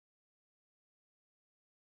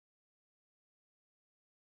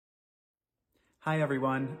Hi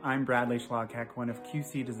everyone, I'm Bradley Schlagheck, one of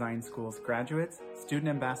QC Design School's graduates, student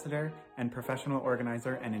ambassador, and professional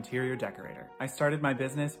organizer and interior decorator. I started my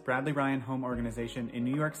business, Bradley Ryan Home Organization, in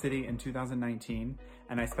New York City in 2019,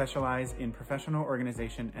 and I specialize in professional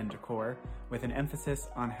organization and decor with an emphasis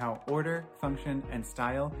on how order, function, and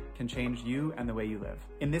style can change you and the way you live.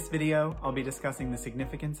 In this video, I'll be discussing the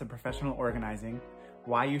significance of professional organizing,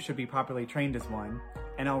 why you should be properly trained as one,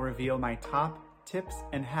 and I'll reveal my top tips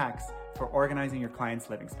and hacks for organizing your client's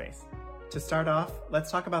living space. To start off,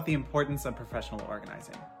 let's talk about the importance of professional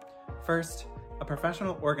organizing. First, a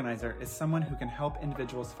professional organizer is someone who can help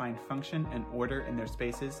individuals find function and order in their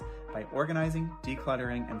spaces by organizing,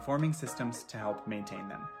 decluttering, and forming systems to help maintain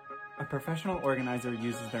them. A professional organizer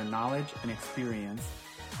uses their knowledge and experience,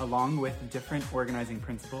 along with different organizing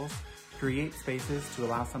principles, to create spaces to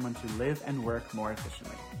allow someone to live and work more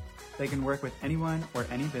efficiently. They can work with anyone or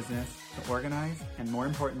any business to organize and, more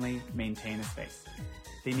importantly, maintain a space.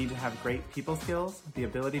 They need to have great people skills, the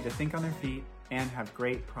ability to think on their feet, and have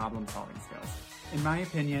great problem-solving skills. In my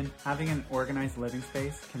opinion, having an organized living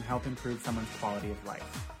space can help improve someone's quality of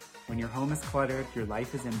life. When your home is cluttered, your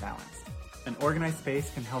life is imbalanced. An organized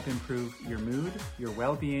space can help improve your mood, your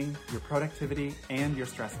well-being, your productivity, and your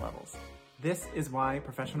stress levels. This is why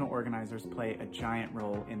professional organizers play a giant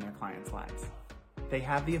role in their clients' lives. They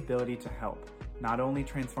have the ability to help not only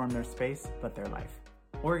transform their space, but their life.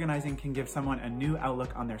 Organizing can give someone a new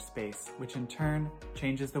outlook on their space, which in turn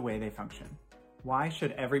changes the way they function. Why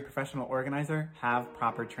should every professional organizer have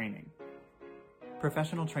proper training?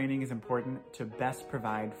 Professional training is important to best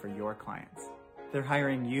provide for your clients. They're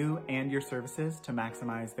hiring you and your services to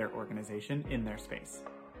maximize their organization in their space.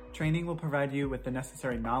 Training will provide you with the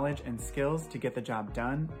necessary knowledge and skills to get the job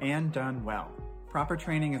done and done well. Proper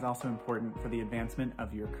training is also important for the advancement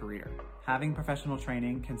of your career. Having professional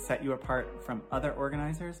training can set you apart from other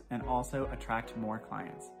organizers and also attract more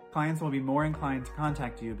clients. Clients will be more inclined to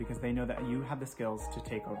contact you because they know that you have the skills to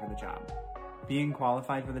take over the job. Being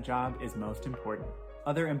qualified for the job is most important.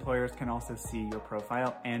 Other employers can also see your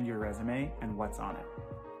profile and your resume and what's on it.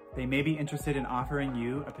 They may be interested in offering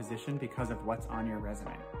you a position because of what's on your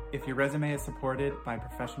resume. If your resume is supported by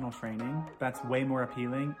professional training, that's way more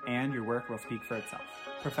appealing and your work will speak for itself.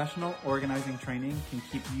 Professional organizing training can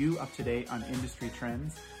keep you up to date on industry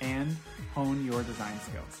trends and hone your design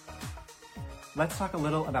skills. Let's talk a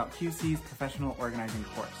little about QC's professional organizing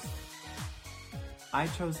course. I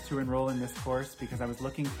chose to enroll in this course because I was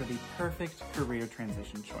looking for the perfect career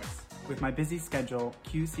transition choice. With my busy schedule,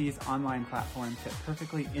 QC's online platform fit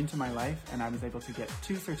perfectly into my life, and I was able to get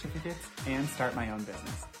 2 certificates and start my own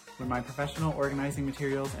business. When my professional organizing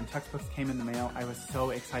materials and textbooks came in the mail, I was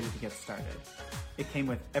so excited to get started. It came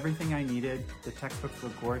with everything I needed, the textbooks were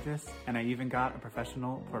gorgeous, and I even got a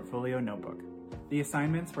professional portfolio notebook. The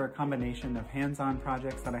assignments were a combination of hands-on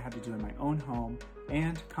projects that I had to do in my own home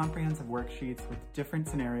and comprehensive worksheets with different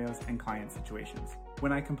scenarios and client situations.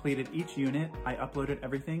 When I completed each unit, I uploaded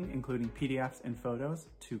everything, including PDFs and photos,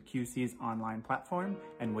 to QC's online platform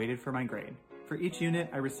and waited for my grade. For each unit,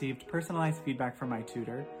 I received personalized feedback from my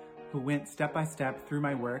tutor, who went step by step through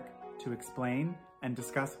my work to explain and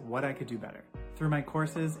discuss what I could do better. Through my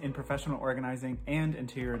courses in professional organizing and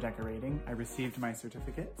interior decorating, I received my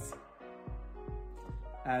certificates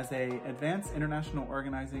as an Advanced International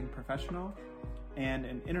Organizing Professional and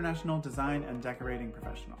an International Design and Decorating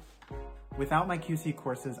Professional. Without my QC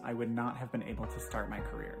courses, I would not have been able to start my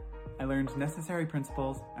career. I learned necessary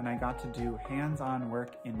principles and I got to do hands-on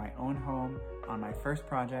work in my own home, on my first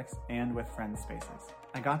projects, and with friends' spaces.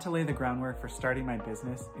 I got to lay the groundwork for starting my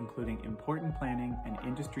business, including important planning and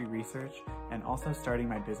industry research, and also starting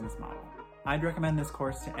my business model. I'd recommend this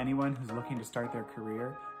course to anyone who's looking to start their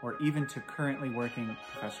career or even to currently working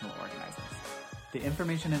professional organizers. The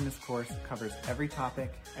information in this course covers every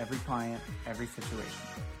topic, every client, every situation.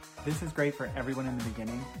 This is great for everyone in the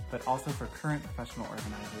beginning, but also for current professional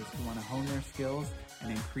organizers who want to hone their skills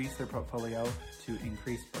and increase their portfolio to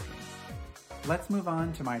increase bookings. Let's move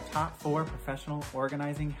on to my top 4 professional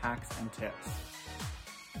organizing hacks and tips.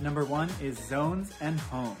 Number 1 is zones and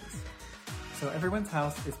homes. So everyone's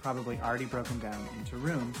house is probably already broken down into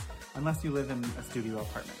rooms unless you live in a studio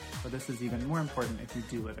apartment, but this is even more important if you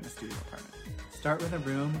do live in a studio apartment. Start with a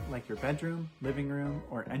room like your bedroom, living room,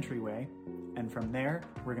 or entryway, and from there,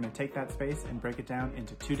 we're going to take that space and break it down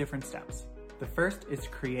into 2 different steps. The first is to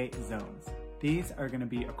create zones. These are going to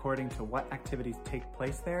be according to what activities take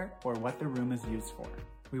place there or what the room is used for.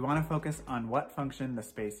 We want to focus on what function the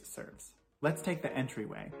space serves. Let's take the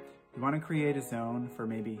entryway. You want to create a zone for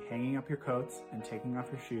maybe hanging up your coats and taking off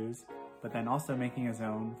your shoes, but then also making a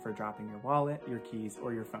zone for dropping your wallet, your keys,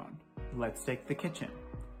 or your phone. Let's take the kitchen.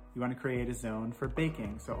 You want to create a zone for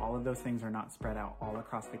baking, so all of those things are not spread out all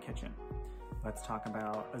across the kitchen. Let's talk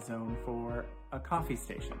about a zone for a coffee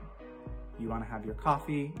station. You want to have your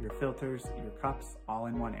coffee, your filters, your cups all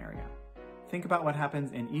in one area. Think about what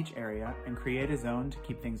happens in each area and create a zone to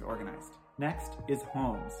keep things organized. Next is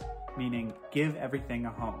homes, meaning give everything a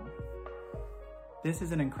home. This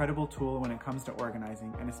is an incredible tool when it comes to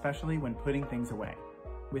organizing, and especially when putting things away.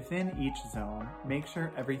 Within each zone, make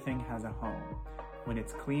sure everything has a home. When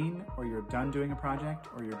it's clean, or you're done doing a project,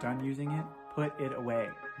 or you're done using it, put it away.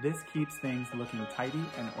 This keeps things looking tidy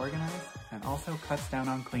and organized, and also cuts down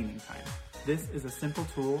on cleaning time. This is a simple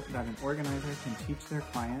tool that an organizer can teach their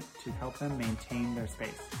client to help them maintain their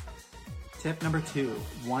space. Tip number 2,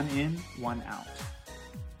 one in, one out.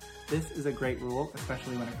 This is a great rule,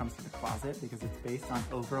 especially when it comes to the closet, because it's based on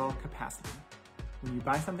overall capacity. When you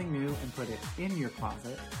buy something new and put it in your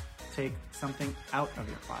closet, take something out of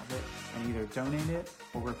your closet and either donate it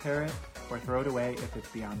or repair it or throw it away if it's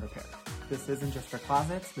beyond repair. This isn't just for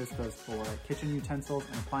closets, this goes for kitchen utensils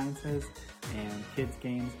and appliances and kids'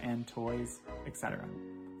 games and toys, etc.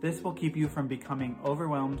 This will keep you from becoming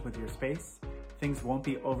overwhelmed with your space, things won't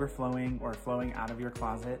be overflowing or flowing out of your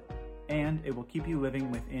closet, and it will keep you living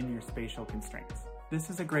within your spatial constraints. This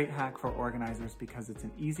is a great hack for organizers because it's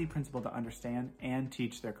an easy principle to understand and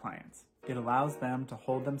teach their clients. It allows them to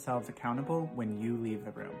hold themselves accountable when you leave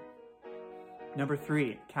the room. Number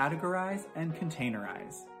 3, categorize and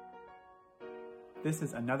containerize. This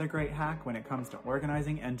is another great hack when it comes to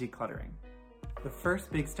organizing and decluttering. The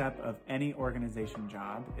first big step of any organization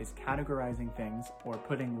job is categorizing things or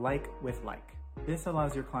putting like with like. This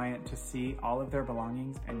allows your client to see all of their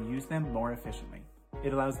belongings and use them more efficiently.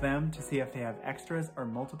 It allows them to see if they have extras or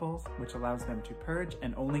multiples, which allows them to purge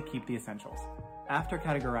and only keep the essentials. After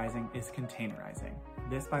categorizing is containerizing.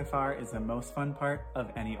 This by far is the most fun part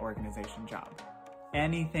of any organization job.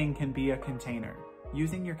 Anything can be a container.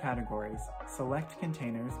 Using your categories, select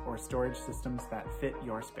containers or storage systems that fit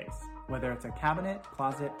your space. Whether it's a cabinet,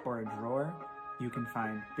 closet, or a drawer, you can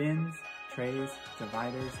find bins, trays,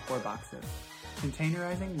 dividers, or boxes.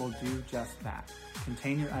 Containerizing will do just that.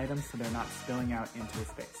 Contain your items so they're not spilling out into a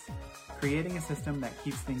space. Creating a system that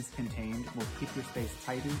keeps things contained will keep your space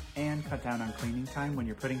tidy and cut down on cleaning time when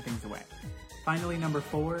you're putting things away. Finally, number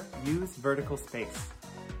 4, use vertical space.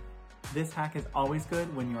 This hack is always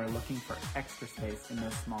good when you are looking for extra space in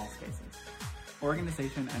those small spaces.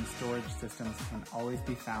 Organization and storage systems can always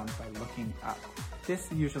be found by looking up.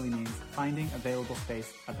 This usually means finding available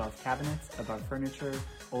space above cabinets, above furniture,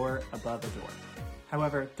 or above a door.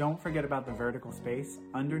 However, don't forget about the vertical space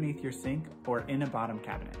underneath your sink or in a bottom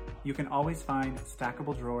cabinet. You can always find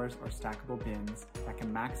stackable drawers or stackable bins that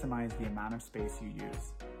can maximize the amount of space you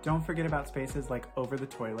use. Don't forget about spaces like over the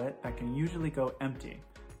toilet that can usually go empty,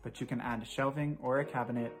 but you can add shelving or a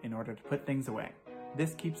cabinet in order to put things away.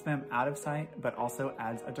 This keeps them out of sight, but also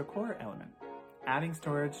adds a decor element. Adding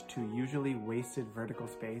storage to usually wasted vertical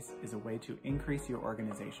space is a way to increase your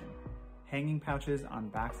organization. Hanging pouches on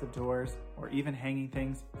backs of doors, or even hanging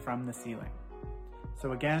things from the ceiling.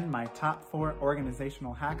 So again, my top 4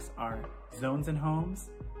 organizational hacks are zones and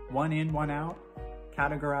homes, one in, one out,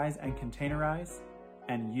 categorize and containerize,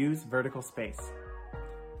 and use vertical space.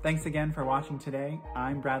 Thanks again for watching today.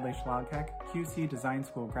 I'm Bradley Schlagheck, QC Design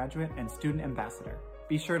School graduate and student ambassador.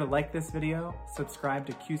 Be sure to like this video, subscribe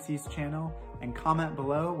to QC's channel, and comment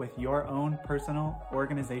below with your own personal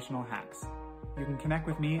organizational hacks. You can connect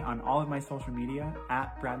with me on all of my social media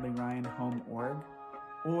at BradleyRyanHomeOrg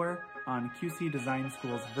or on QC Design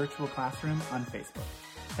School's virtual classroom on Facebook.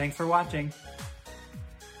 Thanks for watching.